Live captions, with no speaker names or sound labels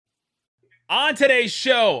On today's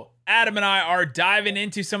show, Adam and I are diving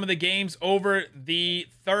into some of the games over the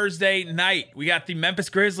Thursday night. We got the Memphis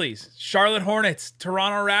Grizzlies, Charlotte Hornets,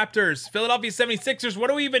 Toronto Raptors, Philadelphia 76ers. What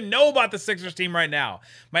do we even know about the Sixers team right now?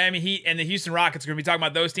 Miami Heat and the Houston Rockets are going to be talking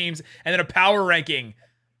about those teams, and then a power ranking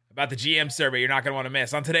about the GM survey you're not going to want to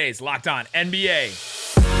miss on today's Locked On NBA.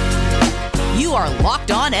 You are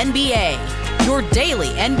Locked On NBA, your daily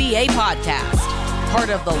NBA podcast. Part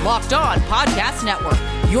of the Locked On Podcast Network,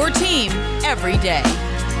 your team every day.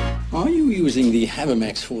 Are you using the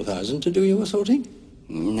Havermax 4000 to do your sorting?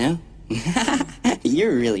 No.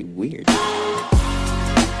 You're really weird.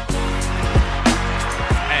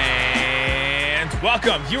 And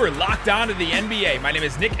welcome. You are Locked On to the NBA. My name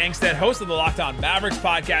is Nick Engstead, host of the Locked On Mavericks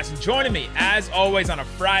podcast. And joining me, as always, on a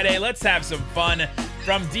Friday, let's have some fun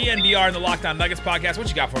from DNVR and the Locked On Nuggets podcast. What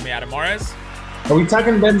you got for me, Adam Morris? Are we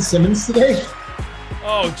talking Ben Simmons today?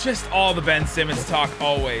 Oh, just all the Ben Simmons talk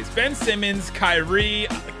always. Ben Simmons, Kyrie,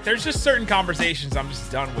 there's just certain conversations I'm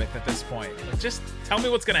just done with at this point. Like, just tell me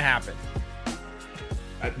what's going to happen.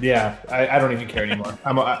 I don't even care anymore.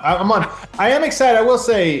 I'm on. I am excited. I will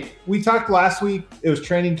say, we talked last week. It was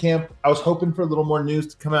training camp. I was hoping for a little more news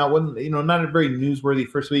to come out. Wasn't, not a very newsworthy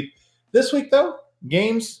first week. This week, though,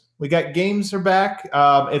 games. We got games are back.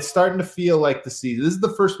 It's starting to feel like the season. This is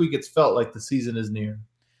the first week it's felt like the season is near.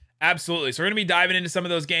 Absolutely. So we're going to be diving into some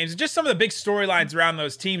of those games and just some of the big storylines around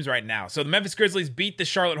those teams right now. So the Memphis Grizzlies beat the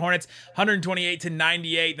Charlotte Hornets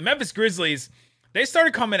 128-98. The Memphis Grizzlies, they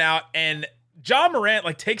started coming out, and John Morant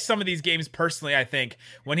takes some of these games personally, I think,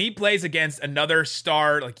 when he plays against another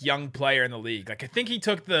star, young player in the league. I think he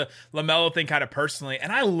took the LaMelo thing kind of personally,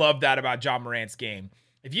 and I love that about John Morant's game.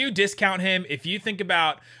 If you discount him, if you think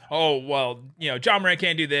about, John Morant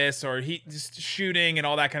can't do this, or he just shooting and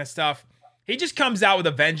all that kind of stuff, he just comes out with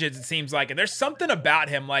a vengeance, it seems like. And there's something about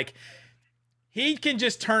him, he can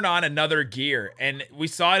just turn on another gear. And we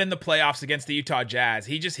saw it in the playoffs against the Utah Jazz.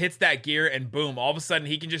 He just hits that gear and boom, all of a sudden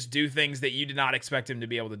he can just do things that you did not expect him to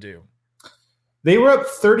be able to do. They were up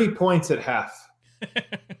 30 points at half.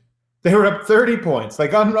 They were up 30 points.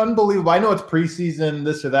 Unbelievable. I know it's preseason,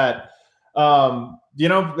 this or that. I'm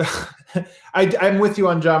with you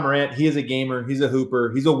on John Morant. He is a gamer. He's a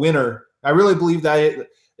hooper. He's a winner. I really believe that.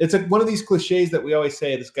 It's one of these cliches that we always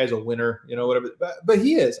say, this guy's a winner, whatever. But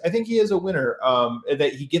he is. I think he is a winner,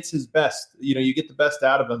 that he gets his best. You get the best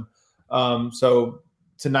out of him. So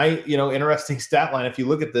tonight, interesting stat line. If you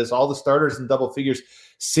look at this, all the starters in double figures,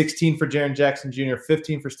 16 for Jaren Jackson Jr.,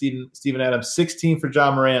 15 for Steven Adams, 16 for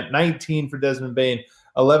John Morant, 19 for Desmond Bane,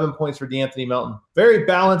 11 points for DeAnthony Melton. Very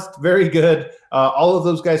balanced, very good. All of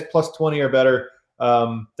those guys plus 20 or better.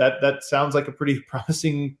 That sounds like a pretty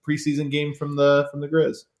promising preseason game from the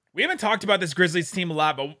Grizz. We haven't talked about this Grizzlies team a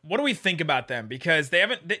lot, but what do we think about them? Because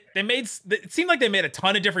it seemed like they made a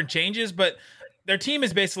ton of different changes, but their team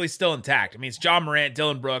is basically still intact. I mean, it's John Morant,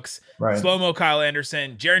 Dylan Brooks, right, Slow-Mo Kyle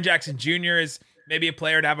Anderson, Jaren Jackson Jr. is maybe a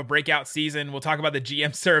player to have a breakout season. We'll talk about the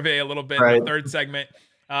GM survey a little bit in the third segment.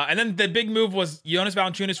 And then the big move was Jonas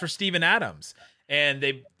Valanciunas for Steven Adams. And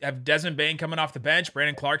they have Desmond Bane coming off the bench,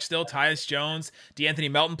 Brandon Clark still, Tyus Jones,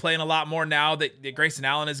 DeAnthony Melton playing a lot more now that Grayson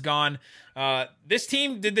Allen is gone. This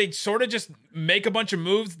team, did they sort of just make a bunch of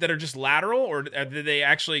moves that are just lateral, or did they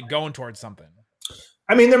actually going towards something?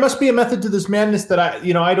 I mean, there must be a method to this madness that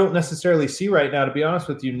I don't necessarily see right now, to be honest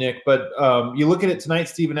with you, Nick. But you look at it tonight,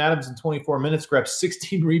 Steven Adams in 24 minutes grabbed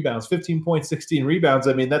 16 rebounds, 15 points, 16 rebounds.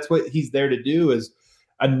 I mean, that's what he's there to do, is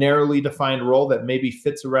a narrowly defined role that maybe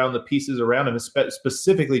fits around the pieces around him,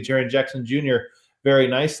 specifically Jaren Jackson Jr. very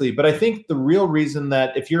nicely. But I think the real reason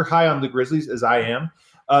that, if you're high on the Grizzlies, as I am,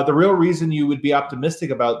 the real reason you would be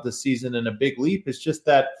optimistic about this season and a big leap is just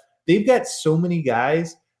that they've got so many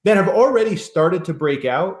guys that have already started to break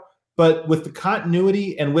out. But with the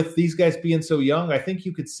continuity and with these guys being so young, I think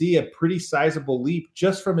you could see a pretty sizable leap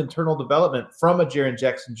just from internal development from a Jaren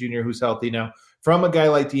Jackson Jr. who's healthy now, from a guy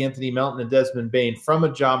like DeAnthony Melton and Desmond Bane, from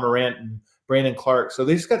a John Morant and Brandon Clark. So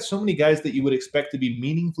they just got so many guys that you would expect to be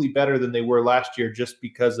meaningfully better than they were last year just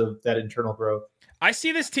because of that internal growth. I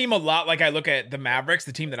see this team a lot like I look at the Mavericks,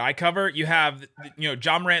 the team that I cover. You have,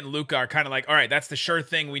 John Morant and Luka are kind of like, all right, that's the sure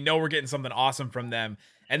thing. We know we're getting something awesome from them.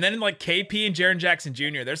 And then KP and Jaren Jackson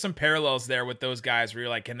Jr., there's some parallels there with those guys where you're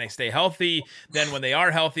like, can they stay healthy? Then when they are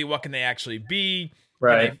healthy, what can they actually be?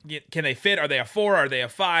 Right. Can they fit? Are they a 4? Are they a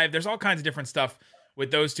 5? There's all kinds of different stuff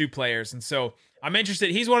with those two players. And so I'm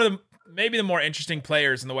interested. He's one of maybe the more interesting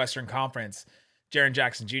players in the Western Conference, Jaren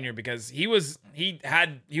Jackson Jr., because he was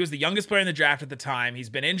the youngest player in the draft at the time. He's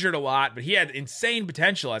been injured a lot, but he had insane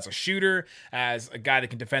potential as a shooter, as a guy that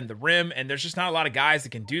can defend the rim. And there's just not a lot of guys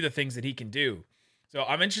that can do the things that he can do. So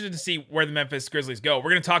I'm interested to see where the Memphis Grizzlies go.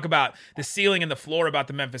 We're going to talk about the ceiling and the floor about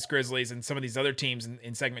the Memphis Grizzlies and some of these other teams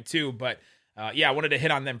in segment 2. But I wanted to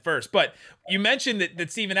hit on them first. But you mentioned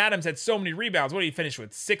that Steven Adams had so many rebounds. What did he finish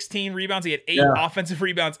with? 16 rebounds. He had 8 offensive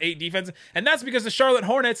rebounds, 8 defensive. And that's because the Charlotte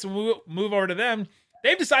Hornets, we'll move over to them,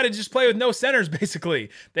 they've decided to just play with no centers, basically.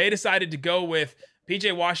 They decided to go with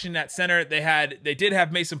PJ Washington at center. They did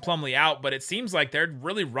have Mason Plumlee out, but it seems like they're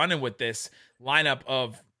really running with this lineup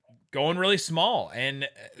of going really small. And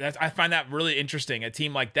I find that really interesting. A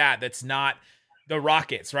team like that's not the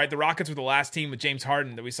Rockets, right? The Rockets were the last team with James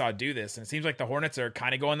Harden that we saw do this. And it seems like the Hornets are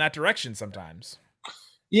kind of going that direction sometimes.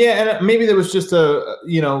 Yeah, and maybe there was just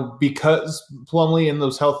because Plumlee and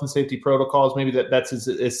those health and safety protocols, maybe that's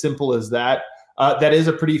as simple as that. That is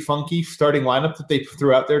a pretty funky starting lineup that they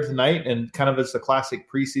threw out there tonight, and kind of as a classic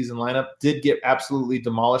preseason lineup, did get absolutely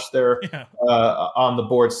demolished there on the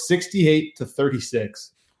board,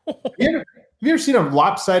 68-36. Have you ever seen a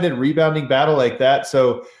lopsided rebounding battle like that?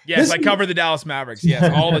 So yes, I cover the Dallas Mavericks.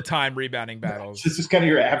 Yes, all the time rebounding battles. This is kind of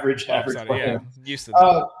your average. Yeah, used to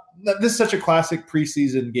that. This is such a classic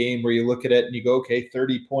preseason game where you look at it and you go, okay,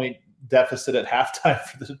 30-point deficit at halftime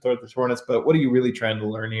for the Hornets, but what are you really trying to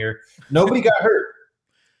learn here? Nobody got hurt.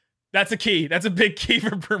 That's a key. That's a big key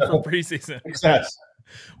for preseason. Yes.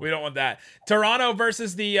 We don't want that. Toronto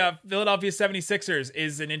versus the Philadelphia 76ers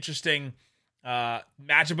is an interesting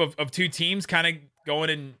matchup of two teams kind of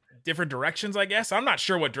going in different directions, I guess. I'm not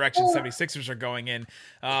sure what direction 76ers are going in,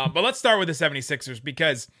 but let's start with the 76ers,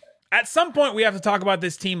 because at some point we have to talk about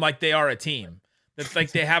this team like they are a team. That's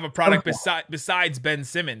like they have a product besides Ben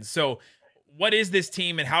Simmons. So what is this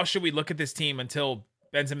team, and how should we look at this team until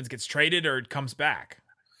Ben Simmons gets traded or comes back?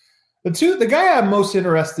 The guy I'm most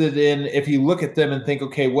interested in, if you look at them and think,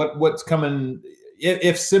 okay, what's coming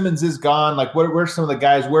if Simmons is gone, like where's some of the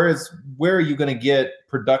guys? Where are you going to get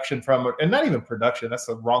production from? And not even production, that's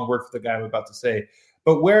the wrong word for the guy I'm about to say.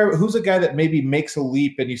 But who's a guy that maybe makes a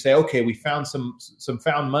leap and you say, okay, we found some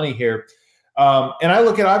found money here. And I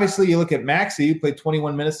look at, obviously, you look at Maxey, who played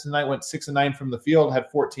 21 minutes tonight, went 6 of 9 from the field, had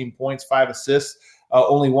 14 points, 5 assists,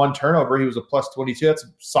 only 1 turnover. He was a plus 22. That's a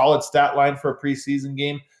solid stat line for a preseason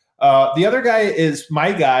game. The other guy is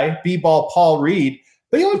my guy, B-ball Paul Reed,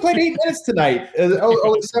 but he only played 8 minutes tonight.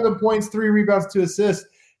 Only 7 points, 3 rebounds, 2 assists.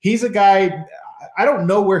 He's a guy, I don't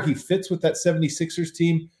know where he fits with that 76ers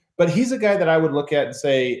team, but he's a guy that I would look at and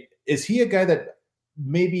say, is he a guy that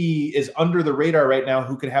maybe is under the radar right now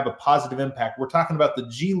who could have a positive impact? We're talking about the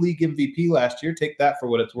G League MVP last year. Take that for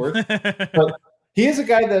what it's worth. But he is a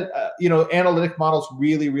guy that, analytic models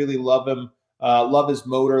really, really love him, love his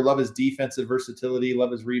motor, love his defensive versatility,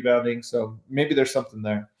 love his rebounding. So maybe there's something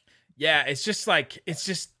there. Yeah, it's just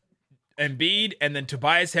Embiid and then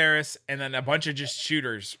Tobias Harris and then a bunch of just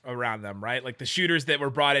shooters around them, right? Like the shooters that were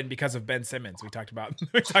brought in because of Ben Simmons. We talked about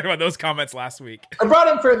those comments last week. I brought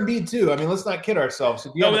him for Embiid too. I mean, let's not kid ourselves.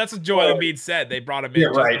 No, that's what Joel Embiid said. They brought him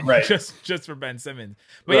in just for Ben Simmons.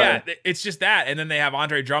 But yeah, it's just that. And then they have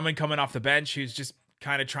Andre Drummond coming off the bench, who's just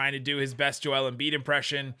kind of trying to do his best Joel Embiid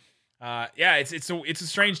impression. It's a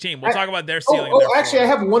strange team. We'll talk about their ceiling. Actually, I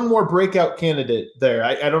have one more breakout candidate there.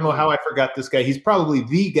 I don't know how I forgot this guy. He's probably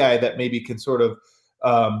the guy that maybe can sort of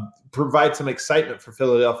provide some excitement for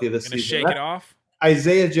Philadelphia this season. Shake it off.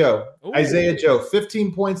 Isaiah Joe. Ooh. Isaiah Joe,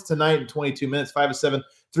 15 points tonight in 22 minutes, 5 of 7,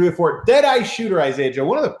 3 of 4. Dead-eye shooter, Isaiah Joe.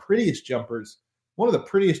 One of the prettiest jumpers.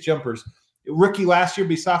 Rookie last year,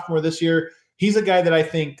 be sophomore this year. He's a guy that I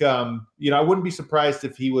think, I wouldn't be surprised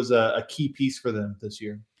if he was a key piece for them this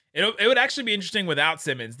year. It would actually be interesting without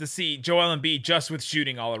Simmons to see Joel Embiid just with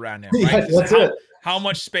shooting all around him. Right? Yeah, that's it. How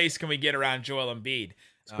much space can we get around Joel Embiid?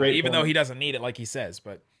 Even though he doesn't need it, like he says,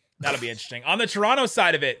 but that'll be interesting. On the Toronto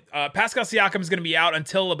side of it, Pascal Siakam is going to be out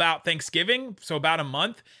until about Thanksgiving, so about a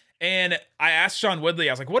month. And I asked Sean Woodley,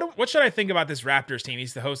 I was like, what should I think about this Raptors team?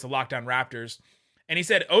 He's the host of Lockdown Raptors. And he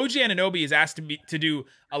said, OG Anunoby is asked to do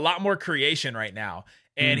a lot more creation right now.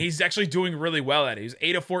 And he's actually doing really well at it. He was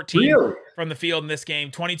 8 of 14 from the field in this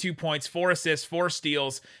game, 22 points, 4 assists, 4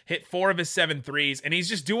 steals, hit 4 of his 7 threes. And he's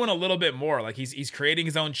just doing a little bit more. Like he's creating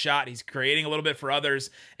his own shot. He's creating a little bit for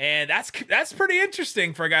others. And that's pretty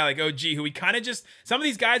interesting for a guy like OG, who we kind of just, some of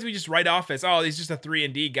these guys we just write off as, oh, he's just a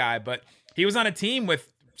 3-and-D guy. But he was on a team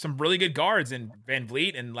with some really good guards and Van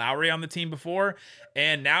Vliet and Lowry on the team before.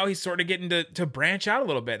 And now he's sort of getting to branch out a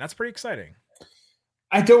little bit. And that's pretty exciting.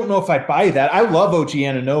 I don't know if I buy that. I love OG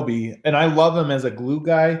Anunoby, and I love him as a glue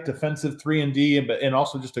guy, defensive 3-and-D, and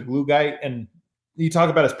also just a glue guy. And you talk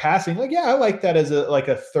about his passing, like, yeah, I like that as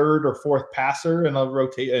a third or fourth passer in a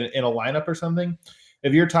lineup or something.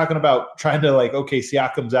 If you're talking about trying to okay,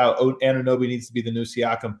 Siakam's out, Anunoby needs to be the new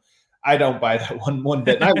Siakam. I don't buy that one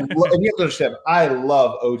bit. And you have to understand, I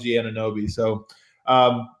love OG Anunoby. So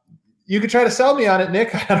you could try to sell me on it,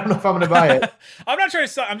 Nick. I don't know if I'm going to buy it. I'm not trying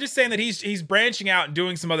to sell. I'm just saying that he's branching out and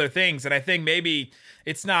doing some other things. And I think maybe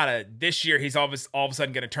it's not this year he's all of a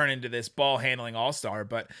sudden going to turn into this ball handling all-star.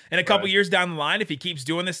 But in a couple years down the line, if he keeps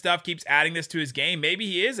doing this stuff, keeps adding this to his game, maybe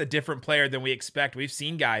he is a different player than we expect. We've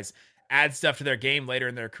seen guys add stuff to their game later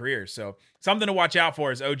in their career. So something to watch out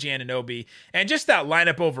for is OG Anunoby. And just that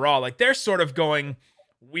lineup overall, like they're sort of going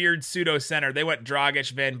weird pseudo center. They went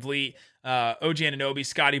Dragic, Van Vliet, OG Anunoby,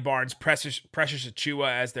 Scotty Barnes, Precious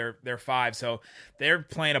Achua as their five. So they're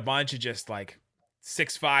playing a bunch of just like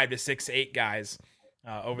 6'5" to 6'8" guys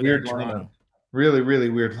over weird there in Toronto. Lineup. Really, really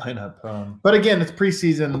weird lineup. But again, it's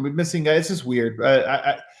preseason. We're missing guys. It's just weird.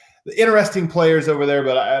 Interesting players over there,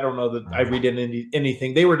 but I don't know that I read in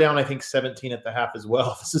anything. They were down, I think, 17 at the half as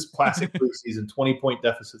well. This is classic preseason, 20-point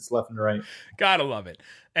deficits left and right. Gotta love it.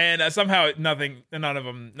 And somehow none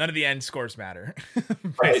of the end scores matter,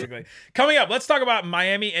 basically. Right. Coming up, let's talk about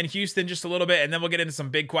Miami and Houston just a little bit, and then we'll get into some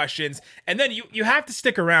big questions. And then you have to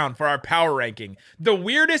stick around for our power ranking. The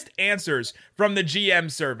weirdest answers from the GM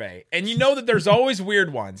survey. And you know that there's always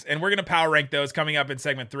weird ones, and we're going to power rank those coming up in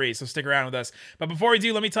segment 3, so stick around with us. But before we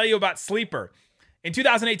do, let me tell you about Sleeper. In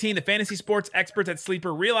 2018, the fantasy sports experts at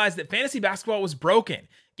Sleeper realized that fantasy basketball was broken.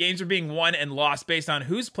 Games were being won and lost based on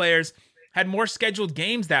whose players had more scheduled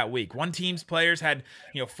games that week. One team's players had,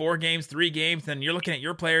 4 games, 3 games. Then you're looking at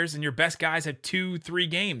your players and your best guys have 2, 3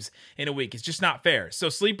 games in a week. It's just not fair. So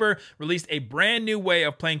Sleeper released a brand new way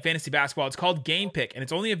of playing fantasy basketball. It's called Game Pick, and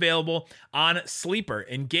it's only available on Sleeper.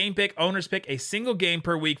 In Game Pick, owners pick a single game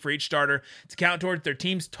per week for each starter to count towards their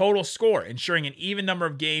team's total score, ensuring an even number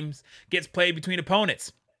of games gets played between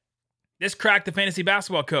opponents. This cracked the fantasy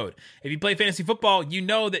basketball code. If you play fantasy football, you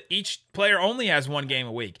know that each player only has 1 game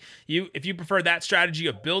a week. If you prefer that strategy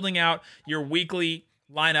of building out your weekly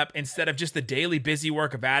lineup instead of just the daily busy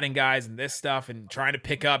work of adding guys and this stuff and trying to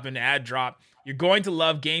pick up and add drop, you're going to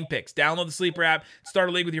love Game Picks. Download the Sleeper app, start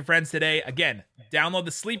a league with your friends today. Again, download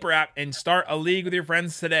the Sleeper app and start a league with your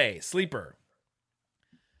friends today. Sleeper.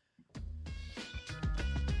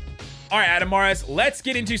 All right, Adam Mares, let's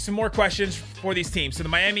get into some more questions for these teams. So the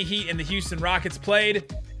Miami Heat and the Houston Rockets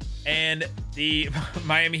played, and the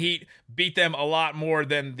Miami Heat beat them a lot more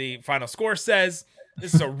than the final score says.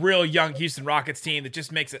 This is a real young Houston Rockets team that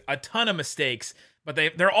just makes a ton of mistakes, but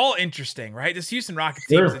they're all interesting, right? This Houston Rockets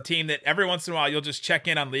team is a team that every once in a while you'll just check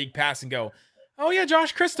in on League Pass and go, oh yeah,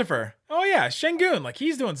 Josh Christopher. Oh yeah, Şengün. Like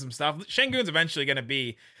he's doing some stuff. Şengün's eventually going to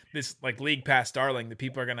be this like League Pass darling that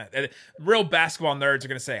people are gonna real basketball nerds are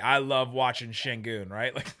gonna say, I love watching Şengün,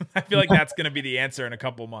 right? Like I feel like that's gonna be the answer in a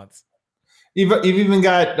couple months. You've even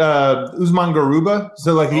got Usman Garuba,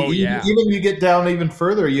 so like even you get down even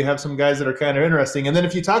further, you have some guys that are kind of interesting. And then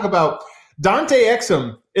if you talk about Dante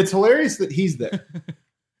Exum, it's hilarious that he's there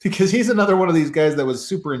because he's another one of these guys that was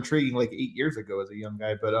super intriguing like 8 years ago as a young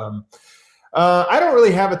guy, but I don't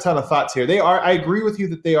really have a ton of thoughts here. I agree with you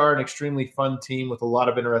that they are an extremely fun team with a lot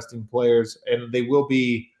of interesting players, and they will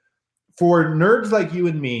be, for nerds like you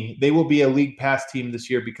and me, they will be a League Pass team this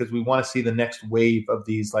year because we want to see the next wave of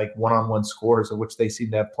these like one-on-one scores, of which they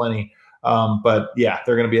seem to have plenty. But yeah,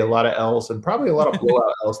 there are going to be a lot of L's and probably a lot of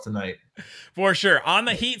blowout L's tonight. For sure. On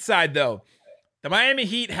the Heat side, though, the Miami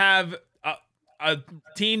Heat have a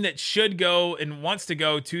team that should go and wants to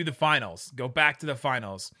go to the finals, go back to the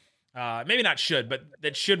finals. Maybe not should, but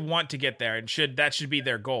that should want to get there, and that should be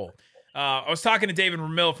their goal. I was talking to David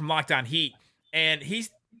Ramil from Locked On Heat, and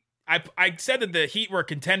I said that the Heat were a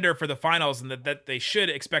contender for the finals and that they should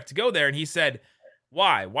expect to go there, and he said,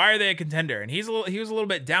 "Why? Why are they a contender?" And he was a little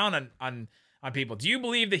bit down on people. Do you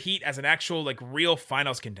believe the Heat as an actual like real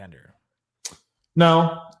finals contender?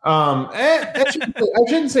 No, I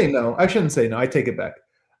shouldn't say no. I take it back.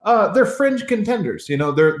 They're fringe contenders.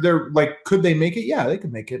 They're like, could they make it? Yeah, they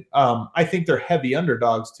could make it. I think they're heavy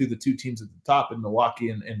underdogs to the 2 teams at the top in Milwaukee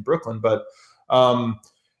and Brooklyn, but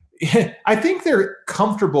I think they're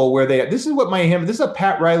comfortable where this is a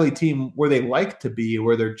Pat Riley team where they like to be,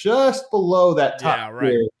 where they're just below that top. Yeah,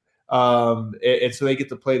 right. And so they get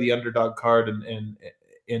to play the underdog card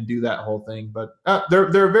and do that whole thing. But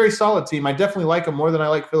they're a very solid team. I definitely like them more than I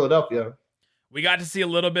like Philadelphia. We got to see a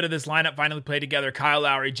little bit of this lineup finally play together. Kyle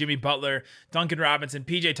Lowry, Jimmy Butler, Duncan Robinson,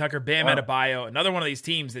 PJ Tucker, Bam Adebayo. Another one of these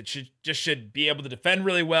teams that should be able to defend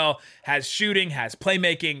really well, has shooting, has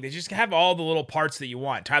playmaking. They just have all the little parts that you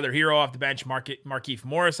want. Tyler Hero off the bench, Markieff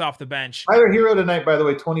Morris off the bench. Tyler Hero tonight, by the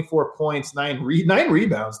way, 24 points, 9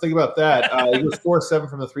 rebounds. Think about that. He was 4-7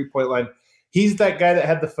 from the 3-point line. He's that guy that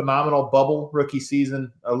had the phenomenal bubble rookie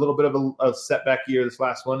season, a little bit of a setback year this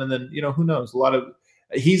last one. And then, who knows,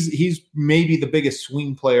 He's maybe the biggest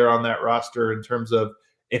swing player on that roster in terms of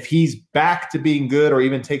if he's back to being good or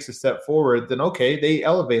even takes a step forward, then okay, they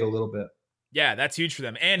elevate a little bit. Yeah, that's huge for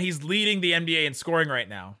them. And he's leading the NBA in scoring right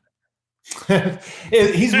now.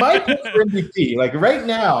 He's my pick for MVP. Like right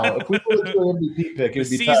now, if we were to do an MVP pick, it would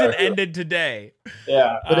be season Tyler ended today.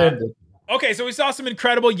 Yeah, it ended. Okay, so we saw some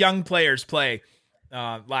incredible young players play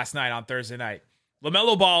last night on Thursday night.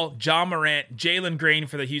 LaMelo Ball, John Morant, Jalen Green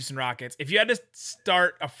for the Houston Rockets. If you had to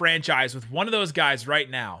start a franchise with one of those guys right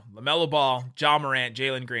now, LaMelo Ball, John Morant,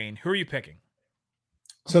 Jalen Green, who are you picking?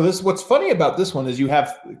 So what's funny about this one is you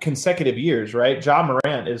have consecutive years, right? John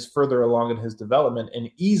Morant is further along in his development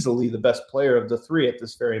and easily the best player of the three at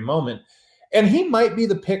this very moment. And he might be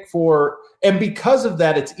the pick and because of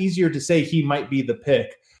that, it's easier to say he might be the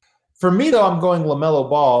pick. For me, though, I'm going LaMelo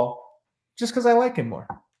Ball just because I like him more.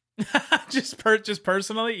 just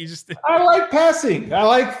personally, I like passing. I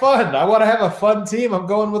like fun. I want to have a fun team. I'm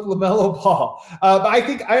going with LaMelo Ball. But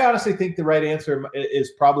I honestly think the right answer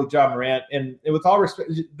is probably John Morant. And with all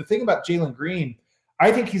respect, the thing about Jalen Green,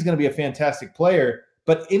 I think he's going to be a fantastic player.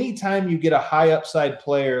 But anytime you get a high upside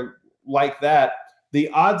player like that, the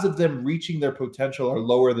odds of them reaching their potential are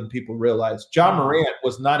lower than people realize. John Morant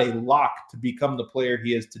was not a lock to become the player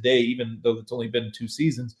he is today, even though it's only been 2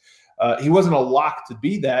 seasons. He wasn't a lock to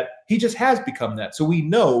be that. He just has become that. So we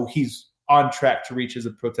know he's on track to reach his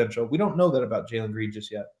potential. We don't know that about Jalen Green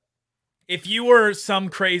just yet. If you were some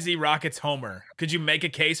crazy Rockets homer, could you make a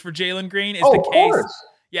case for Jalen Green? Of course.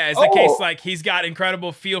 Yeah, is the case like he's got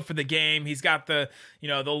incredible feel for the game. He's got the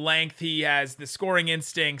length. He has the scoring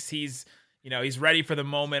instincts. He's ready for the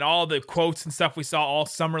moment. All the quotes and stuff we saw all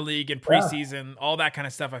summer league and preseason, all that kind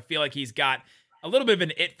of stuff. I feel like he's got a little bit of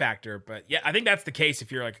an it factor, but yeah, I think that's the case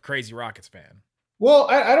if you're like a crazy Rockets fan. Well,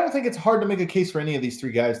 I don't think it's hard to make a case for any of these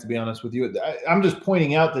 3 guys, to be honest with you. I'm just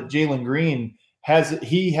pointing out that Jalen Green hasn't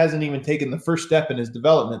even taken the first step in his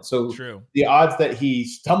development. So True. The odds that he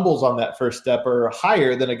stumbles on that first step are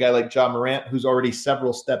higher than a guy like John Morant, who's already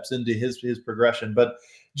several steps into his progression. But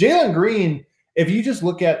Jalen Green, if you just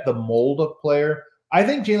look at the mold of player, I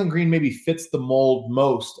think Jalen Green maybe fits the mold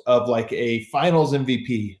most of like a finals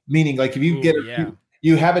MVP, meaning like if you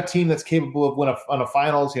you have a team that's capable of winning on a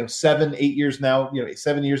finals, 7, 8 years now,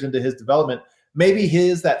 7 years into his development, maybe he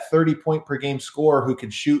is that 30-point per game scorer who can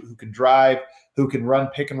shoot, who can drive, who can run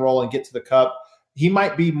pick and roll and get to the cup. He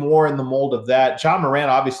might be more in the mold of that. John Morant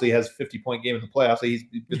obviously has a 50-point game in the playoffs. So he's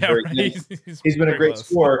been he's been a great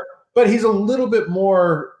scorer, but he's a little bit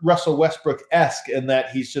more Russell Westbrook-esque in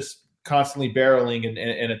that he's just constantly barreling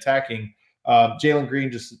and attacking. Jalen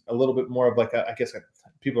Green just a little bit more of like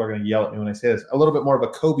people are going to yell at me when I say this, a little bit more of a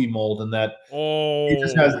Kobe mold in that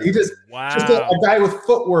just a guy with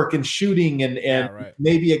footwork and shooting and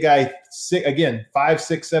maybe a guy 5,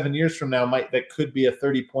 6, 7 years from now that could be a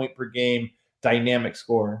 30-point per game dynamic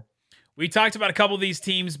scorer. We talked about a couple of these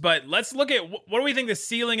teams, but let's look at what do we think the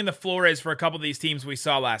ceiling and the floor is for a couple of these teams we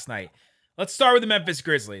saw last night. Let's start with the Memphis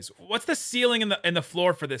Grizzlies. What's the ceiling and the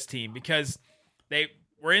floor for this team? Because they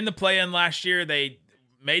were in the play-in last year. They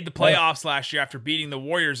made the playoffs last year after beating the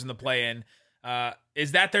Warriors in the play-in.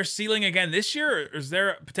 Is that their ceiling again this year, or is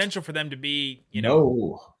there potential for them to be,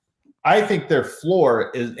 No. I think their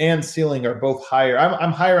floor and ceiling are both higher.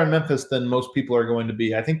 I'm higher on Memphis than most people are going to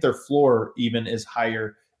be. I think their floor even is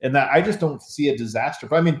higher, and that I just don't see a disaster.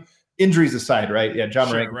 But I mean, injuries aside, right? Yeah, John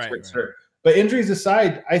Morant. Right. But injuries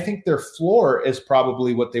aside, I think their floor is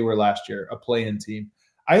probably what they were last year, a play-in team.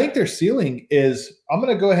 I think their ceiling is, I'm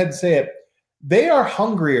going to go ahead and say it, they are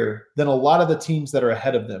hungrier than a lot of the teams that are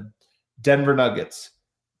ahead of them. Denver Nuggets,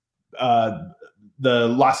 the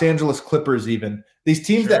Los Angeles Clippers even. These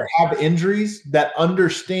teams that have injuries that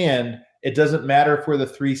understand it doesn't matter if we're the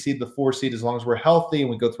 3 seed, the 4 seed, as long as we're healthy and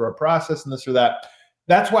we go through our process and this or that.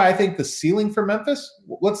 That's why I think the ceiling for Memphis,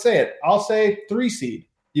 let's say it, I'll say 3 seed.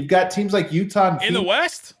 You've got teams like Utah and in the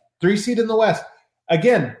West, 3 seed in the West.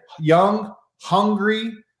 Again, young,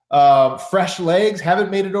 hungry, fresh legs, haven't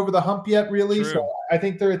made it over the hump yet, really. True. So I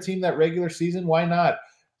think they're a team that regular season, why not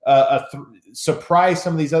surprise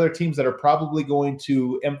some of these other teams that are probably going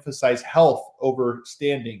to emphasize health over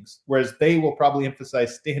standings, whereas they will probably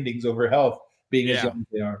emphasize standings over health, being as young as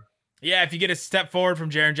they are. Yeah, if you get a step forward from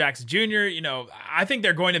Jaren Jackson Jr., I think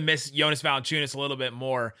they're going to miss Jonas Valanciunas a little bit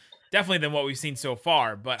more. Definitely than what we've seen so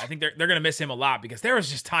far, but I think they're going to miss him a lot because there was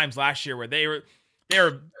just times last year where they were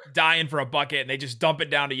dying for a bucket and they just dump it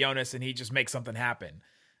down to Jonas and he just makes something happen.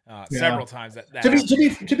 Several times.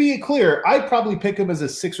 To be clear, I'd probably pick him as a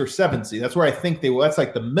 6 or 7 seed. That's where I think they will. That's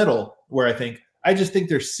like the middle where I just think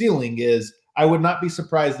their ceiling is. I would not be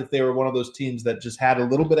surprised if they were one of those teams that just had a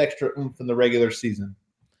little bit extra oomph in the regular season.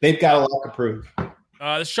 They've got a lot to prove.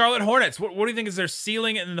 The Charlotte Hornets. What do you think is their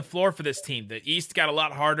ceiling and the floor for this team? The East got a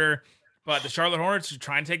lot harder, but the Charlotte Hornets are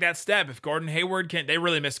trying to take that step. If Gordon Hayward can, they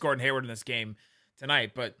really missed Gordon Hayward in this game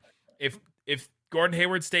tonight. But if Gordon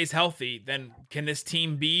Hayward stays healthy, then can this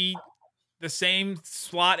team be the same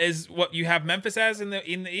slot as what you have Memphis as in the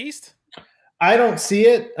East? I don't see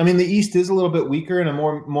it. I mean, the East is a little bit weaker and a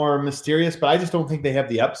more mysterious, but I just don't think they have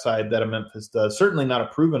the upside that a Memphis does. Certainly not a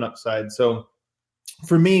proven upside. So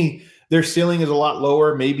for me, their ceiling is a lot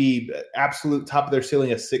lower, maybe absolute top of their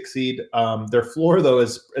ceiling, a 6 seed. Their floor, though,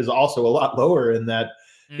 is also a lot lower in that,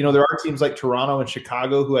 you know, there are teams like Toronto and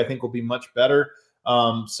Chicago who I think will be much better.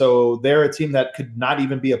 So they're a team that could not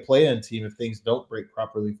even be a play-in team if things don't break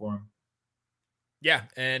properly for them. Yeah,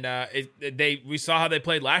 and we saw how they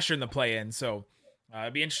played last year in the play-in, so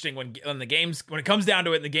it'd be interesting when it comes down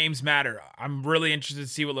to it and the games matter. I'm really interested to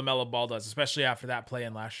see what LaMelo Ball does, especially after that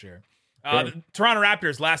play-in last year. The Toronto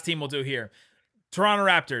Raptors, last team we'll do here. Toronto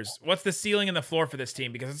Raptors, what's the ceiling and the floor for this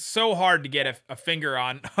team? Because it's so hard to get a finger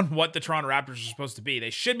on what the Toronto Raptors are supposed to be.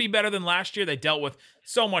 They should be better than last year. They dealt with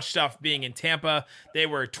so much stuff being in Tampa. They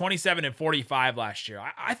were 27-45 last year.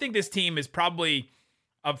 I think this team is probably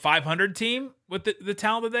a 500 team with the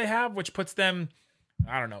talent that they have, which puts them,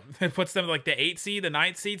 I don't know, it puts them like the 8th seed, the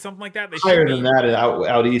 9th seed, something like that. They higher than that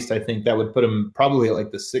out east. I think that would put them probably at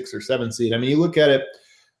like the 6th or 7th seed. I mean, you look at it,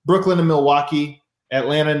 Brooklyn and Milwaukee,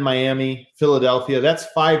 Atlanta and Miami, Philadelphia. That's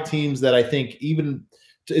 5 teams that I think even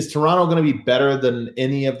is Toronto going to be better than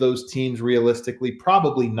any of those teams realistically?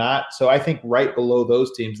 Probably not. So I think right below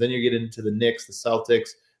those teams, then you get into the Knicks, the Celtics,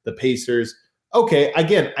 the Pacers. Okay,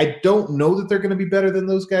 again, I don't know that they're going to be better than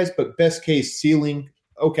those guys, but best case ceiling,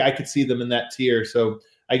 okay, I could see them in that tier. So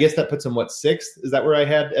I guess that puts them, 6th? Is that where I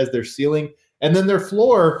had as their ceiling? And then their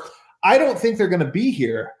floor, I don't think they're going to be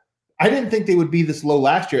here. I didn't think they would be this low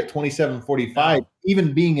last year at 27-45,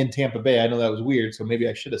 even being in Tampa Bay. I know that was weird, so maybe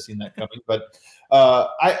I should have seen that coming. But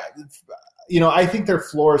I think their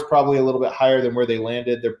floor is probably a little bit higher than where they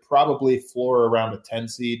landed. They're probably floor around a 10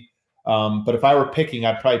 seed. But if I were picking,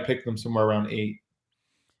 I'd probably pick them somewhere around 8.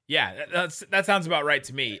 Yeah, that sounds about right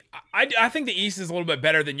to me. I think the East is a little bit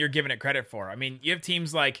better than you're giving it credit for. I mean, you have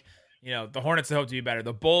teams like, the Hornets that hope to be better.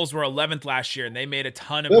 The Bulls were 11th last year, and they made a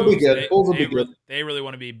ton of moves. They'll be good. Bulls will be good. They really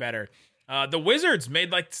want to be better. The Wizards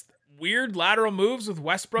made like weird lateral moves with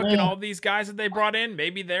Westbrook and all these guys that they brought in.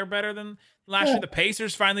 Maybe they're better than last year. The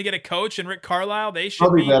Pacers finally get a coach and Rick Carlisle. They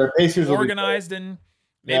should be better. Pacers organized and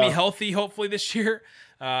maybe healthy, hopefully this year.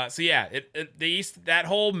 The East, that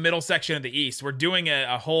whole middle section of the East, we're doing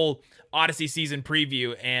a whole Odyssey season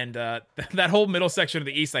preview, and that whole middle section of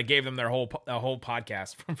the East, I gave them their whole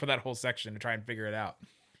podcast for that whole section to try and figure it out.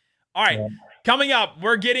 All right, coming up,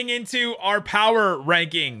 we're getting into our power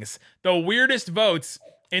rankings, the weirdest votes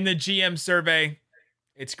in the GM survey.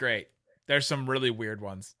 It's great. There's some really weird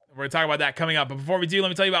ones. We're going to talk about that coming up. But before we do, let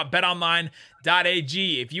me tell you about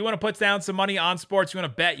betonline.ag. If you want to put down some money on sports, you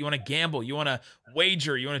want to bet, you want to gamble, you want to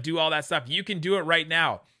wager, you want to do all that stuff, you can do it right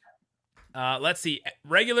now. Let's see.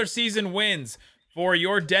 Regular season wins for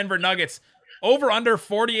your Denver Nuggets. Over under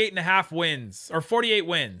 48.5 wins, or 48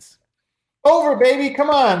 wins. Over, baby. Come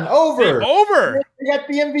on. Over. Over. You got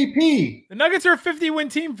the MVP. The Nuggets are a 50-win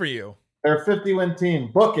team for you. They're a 50-win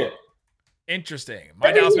team. Book it. Interesting.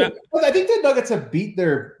 I think the Nuggets have beat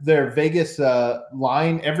their Vegas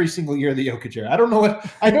line every single year of the Jokic era. I don't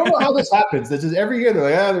know how this happens. This is every year they're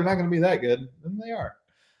like, they're not going to be that good, and they are.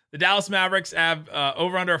 The Dallas Mavericks have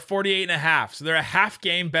over under 48.5, so they're a half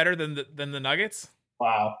game better than the Nuggets.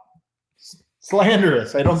 Wow,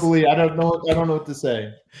 slanderous. I don't know what to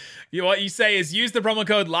say. What you say is use the promo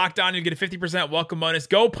code LOCKEDON. You get a 50% welcome bonus.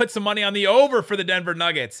 Go put some money on the over for the Denver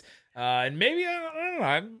Nuggets, and maybe I don't know.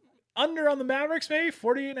 I'm under on the Mavericks, maybe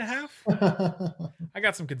 48.5. I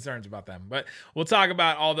got some concerns about them, but we'll talk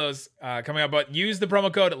about all those coming up. But use the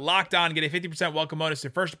promo code LOCKEDON. Get a 50% welcome bonus to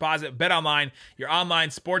first deposit. Bet Online, your online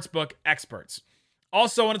sportsbook experts.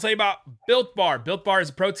 Also, I want to tell you about Built Bar. Built Bar is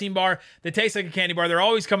a protein bar that tastes like a candy bar. They're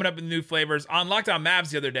always coming up with new flavors. On Locked On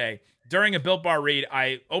Mavs the other day, during a Built Bar read,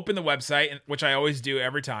 I opened the website, which I always do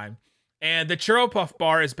every time, and the Churro Puff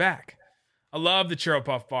Bar is back. I love the Churro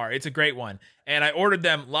Puff Bar. It's a great one. And I ordered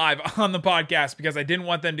them live on the podcast because I didn't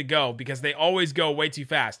want them to go because they always go way too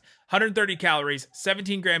fast. 130 calories,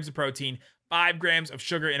 17 grams of protein, 5 grams of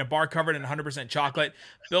sugar in a bar covered in 100% chocolate.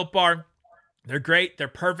 Built Bar, they're great. They're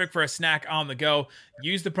perfect for a snack on the go.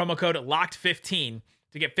 Use the promo code LOCKED15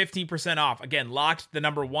 to get 15% off. Again, locked, the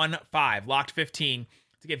number 15, locked15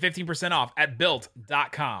 to get 15% off at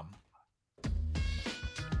built.com.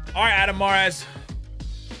 All right, Adam Mares.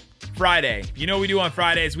 Friday. You know what we do on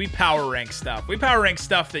Fridays? We power rank stuff. We power rank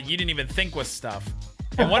stuff that you didn't even think was stuff.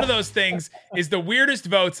 And one of those things is the weirdest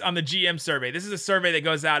votes on the GM survey. This is a survey that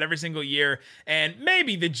goes out every single year, and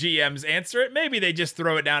maybe the GMs answer it. Maybe they just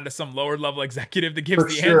throw it down to some lower level executive that gives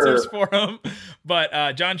answers for them.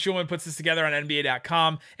 But John Schulman puts this together on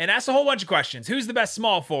NBA.com and asks a whole bunch of questions. Who's the best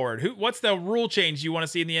small forward? What's the rule change you want to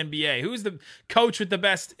see in the NBA? Who's the coach with the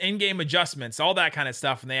best in-game adjustments? All that kind of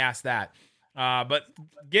stuff, and they ask that. But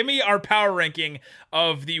give me our power ranking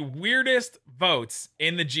of the weirdest votes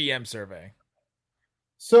in the GM survey.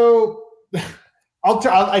 So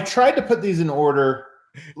I tried to put these in order.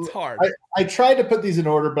 It's hard. I tried to put these in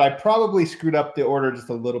order, but I probably screwed up the order just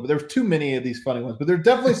a little bit. There's too many of these funny ones, but there's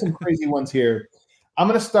definitely some crazy ones here. I'm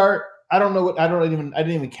going to start. I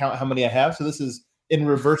didn't even count how many I have. So this is in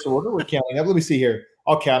reverse order. We're counting up. Let me see here.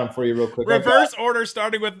 I'll count them for you real quick. Reverse order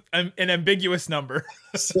starting with an ambiguous number.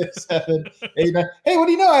 6, 7, 8, 9. Hey, what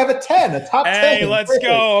do you know? I have a 10, a top 10. Hey, let's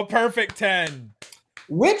go. A perfect 10.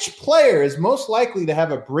 Which player is most likely to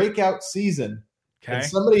have a breakout season? Okay. And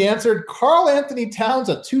somebody answered Karl Anthony Towns,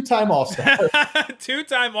 a 2-time All-Star.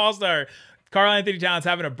 2-time All-Star. Karl Anthony Towns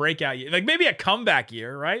having a breakout year. Like maybe a comeback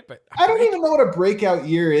year, right? But I don't even know what a breakout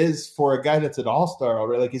year is for a guy that's an All-Star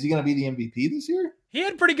already. Like, is he going to be the MVP this year? He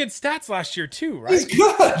had pretty good stats last year too, right? He's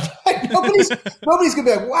good. Like, nobody's going to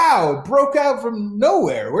be like, wow, broke out from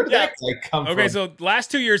nowhere. Where did that guy come from? Okay, so last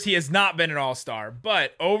 2 years he has not been an All-Star,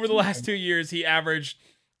 but over the last 2 years he averaged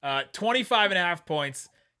 25.5 points,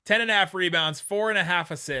 10.5 rebounds,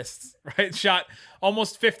 4.5 assists, right? Shot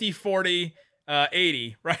almost 50, 40,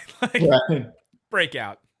 80, right? Like, right.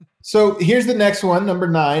 Breakout. So here's the next one, number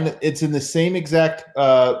 9. It's in the same exact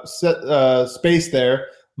space there.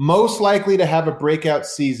 Most likely to have a breakout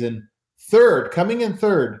season. Coming in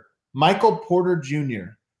third, Michael Porter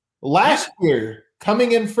Jr. Last year,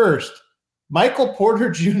 coming in first, Michael Porter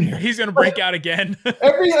Jr. He's going to break out again.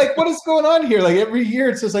 What is going on here? Like every year,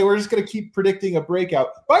 it's just like we're just going to keep predicting a breakout.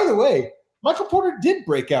 By the way, Michael Porter did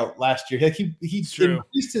break out last year. Like he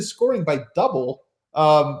increased his scoring by double.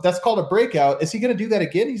 That's called a breakout. Is he going to do that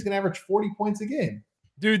again? He's going to average 40 points a game.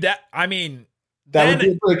 Dude, that would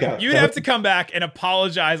be a breakout. You'd have to come back and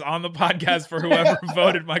apologize on the podcast for whoever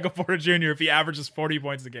voted Michael Porter Jr. if he averages 40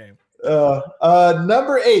 points a game.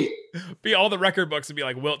 Number 8. Be all the record books would be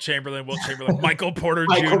like Wilt Chamberlain, Michael Porter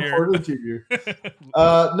Jr. Porter Jr.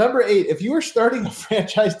 Number 8. If you were starting a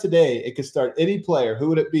franchise today, it could start any player. Who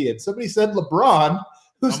would it be? And somebody said LeBron,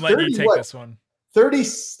 who's I'm letting you take this one.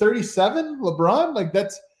 37? LeBron? Like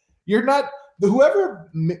you're not.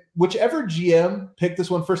 Whichever GM picked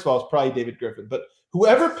this one, first of all, it's probably David Griffin, but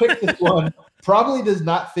whoever picked this one probably does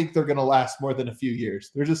not think they're going to last more than a few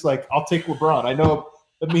years. They're just like, I'll take LeBron. I know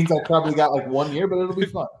that means I probably got like 1 year, but it'll be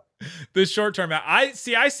fun. The short term, I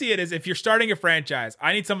see it as if you're starting a franchise,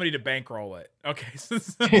 I need somebody to bankroll it. Okay. So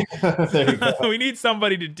there you go. We need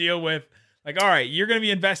somebody to deal with. Like, all right, you're going to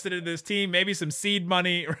be invested in this team, maybe some seed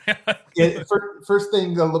money. First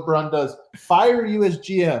thing LeBron does, fire you as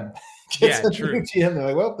GM. True. GM. They're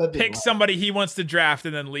like, well, that pick somebody he wants to draft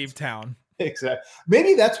and then leave town. Exactly.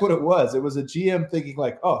 Maybe that's what it was. It was a GM thinking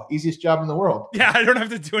like, oh, easiest job in the world. Yeah, I don't have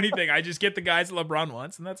to do anything. I just get the guys LeBron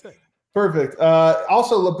wants, and that's it. Perfect.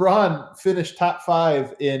 Also, LeBron finished top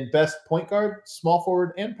 5 in best point guard, small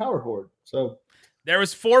forward, and power forward. So there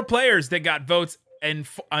was 4 players that got votes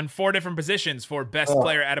on 4 different positions for best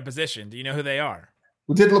player at a position. Do you know who they are?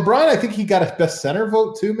 Did LeBron? I think he got a best center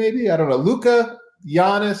vote too. Maybe, I don't know. Luka,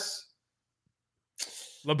 Giannis.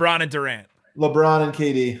 LeBron and Durant. LeBron and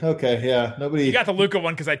KD. Okay, yeah. Nobody. You got the Luka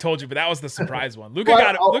one because I told you, but that was the surprise one. Luka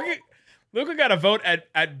got a vote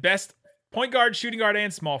at best point guard, shooting guard,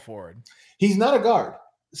 and small forward. He's not a guard.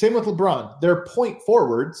 Same with LeBron. They're point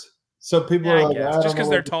forwards. So people are like, just because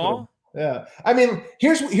they're tall. Yeah. I mean,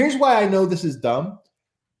 here's why I know this is dumb.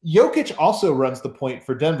 Jokic also runs the point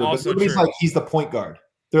for Denver, but nobody's like, he's the point guard.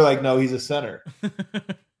 They're like, no, he's a center.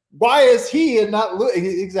 Why is he and not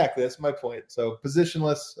exactly? That's my point. So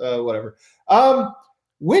positionless, whatever.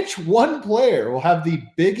 Which one player will have the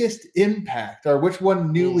biggest impact, or which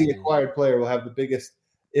one newly acquired player will have the biggest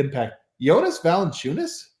impact? Jonas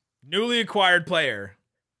Valanciunas? Newly acquired player.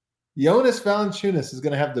 Jonas Valanciunas is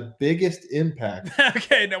going to have the biggest impact.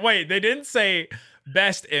 Okay, no, wait. They didn't say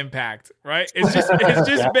best impact, right? It's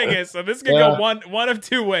just biggest. So this can go one of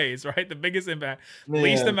 2 ways, right? The biggest impact,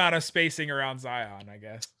 least amount of spacing around Zion, I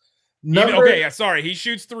guess. Sorry, he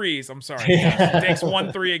shoots threes. I'm sorry. He takes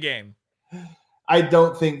 1 3 a game. I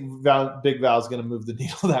don't think Big Val is going to move the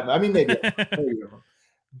needle that much. I mean, maybe.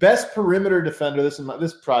 Best perimeter defender. This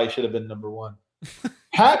probably should have been number 1.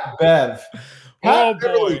 Pat Bev.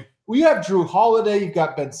 Boy. Well, you have Drew Holiday. You've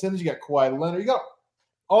got Ben Simmons. You got Kawhi Leonard. You got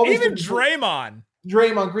all these. Even Draymond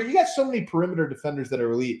Green. You got so many perimeter defenders that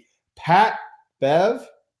are elite. Pat Bev?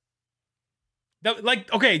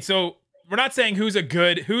 Okay, so we're not saying who's a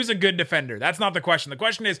good defender. That's not the question. The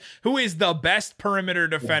question is who is the best perimeter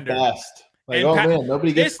defender. The best. Like, And man,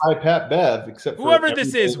 nobody gets by Pat Bev except for whoever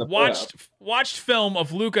this is. Watched film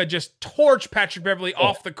of Luka just torch Patrick Beverley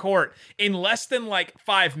off the court in less than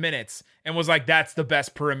 5 minutes, and was like, "That's the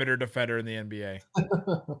best perimeter defender in the NBA."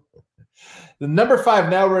 The number 5.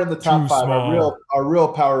 Now we're in the top 5. Small. Our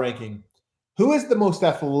real power ranking. Who is the most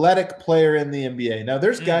athletic player in the NBA? Now,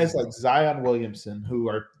 there's guys like Zion Williamson who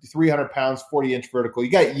are 300 pounds, 40-inch vertical.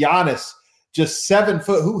 You got Giannis, just 7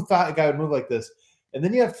 foot. Who thought a guy would move like this? And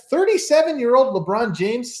then you have 37-year-old LeBron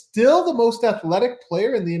James, still the most athletic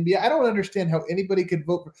player in the NBA. I don't understand how anybody could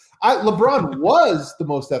vote for LeBron was the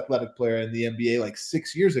most athletic player in the NBA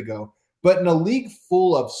 6 years ago. But in a league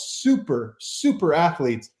full of super, super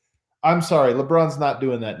athletes, I'm sorry, LeBron's not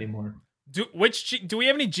doing that anymore. Do we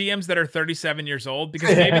have any GMs that are 37 years old?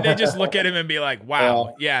 Because maybe they just look at him and be like,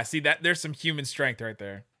 "Wow, yeah, see that? There's some human strength right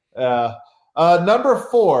there." Number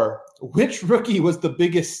 4, which rookie was the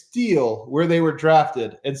biggest steal where they were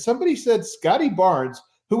drafted? And somebody said Scotty Barnes,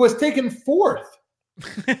 who was taken 4th.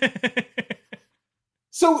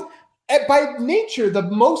 So by nature, the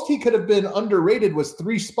most he could have been underrated was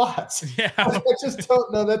 3 spots. Yeah. I just don't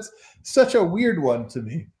know. That's such a weird one to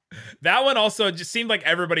me. That one also just seemed like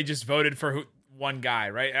everybody just voted for one guy,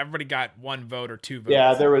 right? Everybody got 1 vote or 2 votes.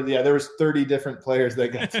 Yeah, there was 30 different players that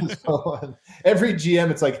got this vote. Every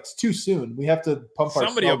GM, it's too soon. We have to pump our.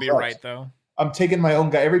 Somebody will be right though. I'm taking my own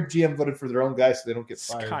guy. Every GM voted for their own guy, so they don't get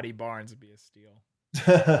fired. Scotty Barnes would be a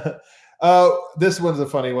steal. This one's a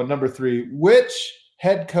funny one. Number 3, which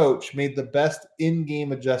head coach made the best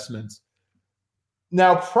in-game adjustments?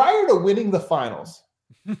 Now, prior to winning the finals,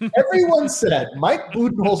 everyone said Mike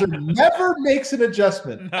Budenholzer never makes an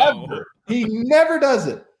adjustment. No. Ever. He never does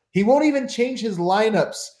it. He won't even change his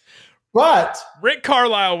lineups. But Rick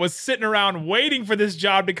Carlisle was sitting around waiting for this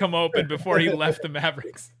job to come open before he left the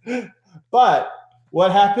Mavericks. But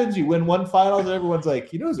what happens? You win one finals, and everyone's like,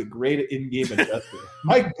 who's a great in-game adjustment?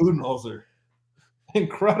 Mike Budenholzer.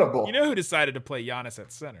 Incredible. You know who decided to play Giannis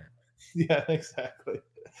at center? Yeah, exactly.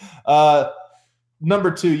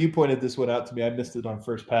 Number 2, you pointed this one out to me. I missed it on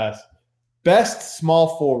first pass. Best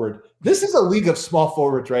small forward. This is a league of small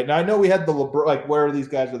forwards right now. I know we had the LeBron, where are these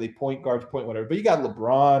guys? Are they point guards, point whatever? But you got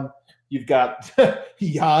LeBron, you've got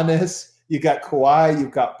Giannis, you got Kawhi,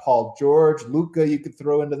 you've got Paul George, Luka. You could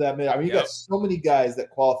throw into that. I mean, you got so many guys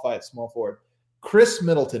that qualify at small forward. Chris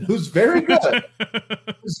Middleton, who's very good,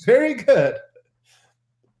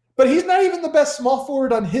 but he's not even the best small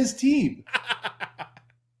forward on his team.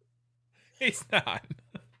 He's not.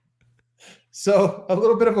 So a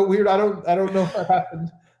little bit of a weird. I don't know what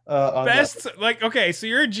happened. On Best that. Okay, so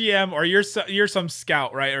you're a GM or you're some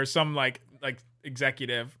scout, right, or some like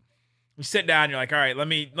executive. You sit down, you're like, all right, let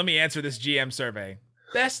me answer this GM survey.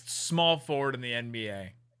 Best small forward in the NBA.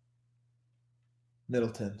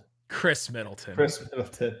 Middleton. Chris Middleton.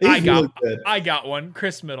 I got one.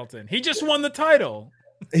 Chris Middleton. He just won the title.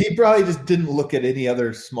 He probably just didn't look at any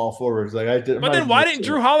other small forwards like I did. But then why didn't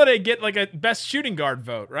Drew Holiday get a best shooting guard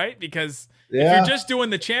vote, right? Because if you're just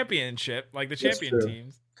doing the championship, the champion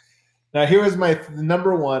teams. Now here is my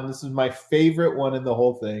number 1. This is my favorite one in the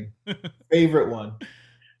whole thing. Favorite one.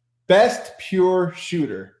 Best pure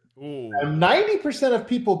shooter. Ooh. And 90% of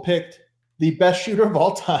people picked the best shooter of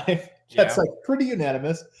all time. That's pretty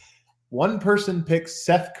unanimous. One person picked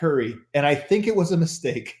Seth Curry, and I think it was a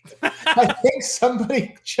mistake. I think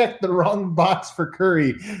somebody checked the wrong box for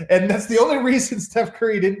Curry, and that's the only reason Steph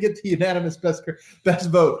Curry didn't get the unanimous best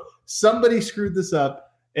vote. Somebody screwed this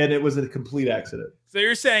up, and it was a complete accident. So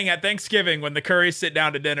you're saying at Thanksgiving when the Currys sit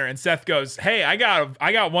down to dinner and Seth goes, "Hey, I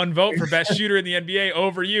got one vote for best shooter in the NBA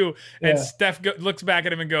over you," and Steph looks back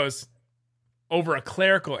at him and goes, "Over a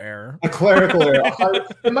clerical error." A clerical error.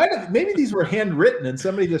 Maybe these were handwritten and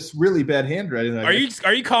somebody just really bad handwriting. Are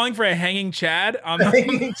you calling for a hanging Chad on the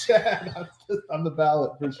hanging Chad on the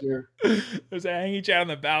ballot for sure? There's a hanging Chad on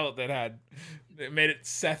the ballot that made it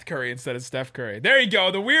Seth Curry instead of Steph Curry. There you go.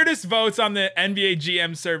 The weirdest votes on the NBA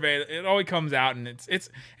GM survey. It always comes out, and it's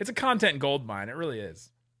a content goldmine. It really is.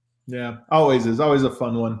 Yeah, always is. Always a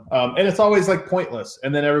fun one. And it's always pointless,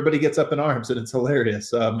 and then everybody gets up in arms, and it's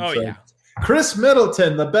hilarious. Yeah. Chris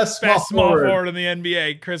Middleton, the best small forward in the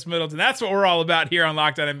NBA. Chris Middleton. That's what we're all about here on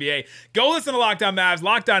Locked On NBA. Go listen to Locked On Mavs,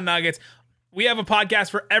 Locked On Nuggets. We have a podcast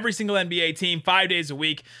for every single NBA team, 5 days a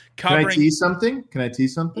week. Covering. Can I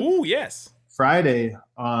tease something? Ooh, yes. Friday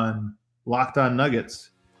on Locked On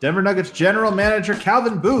Nuggets, Denver Nuggets general manager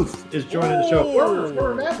Calvin Booth is joining the show.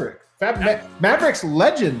 Former Maverick. Mavericks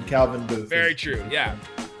legend Calvin Booth. Very true. Yeah.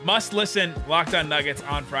 Must listen Locked On Nuggets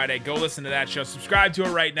on Friday. Go listen to that show. Subscribe to it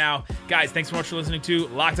right now. Guys, thanks so much for listening to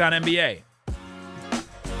Locked On NBA.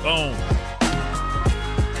 Boom.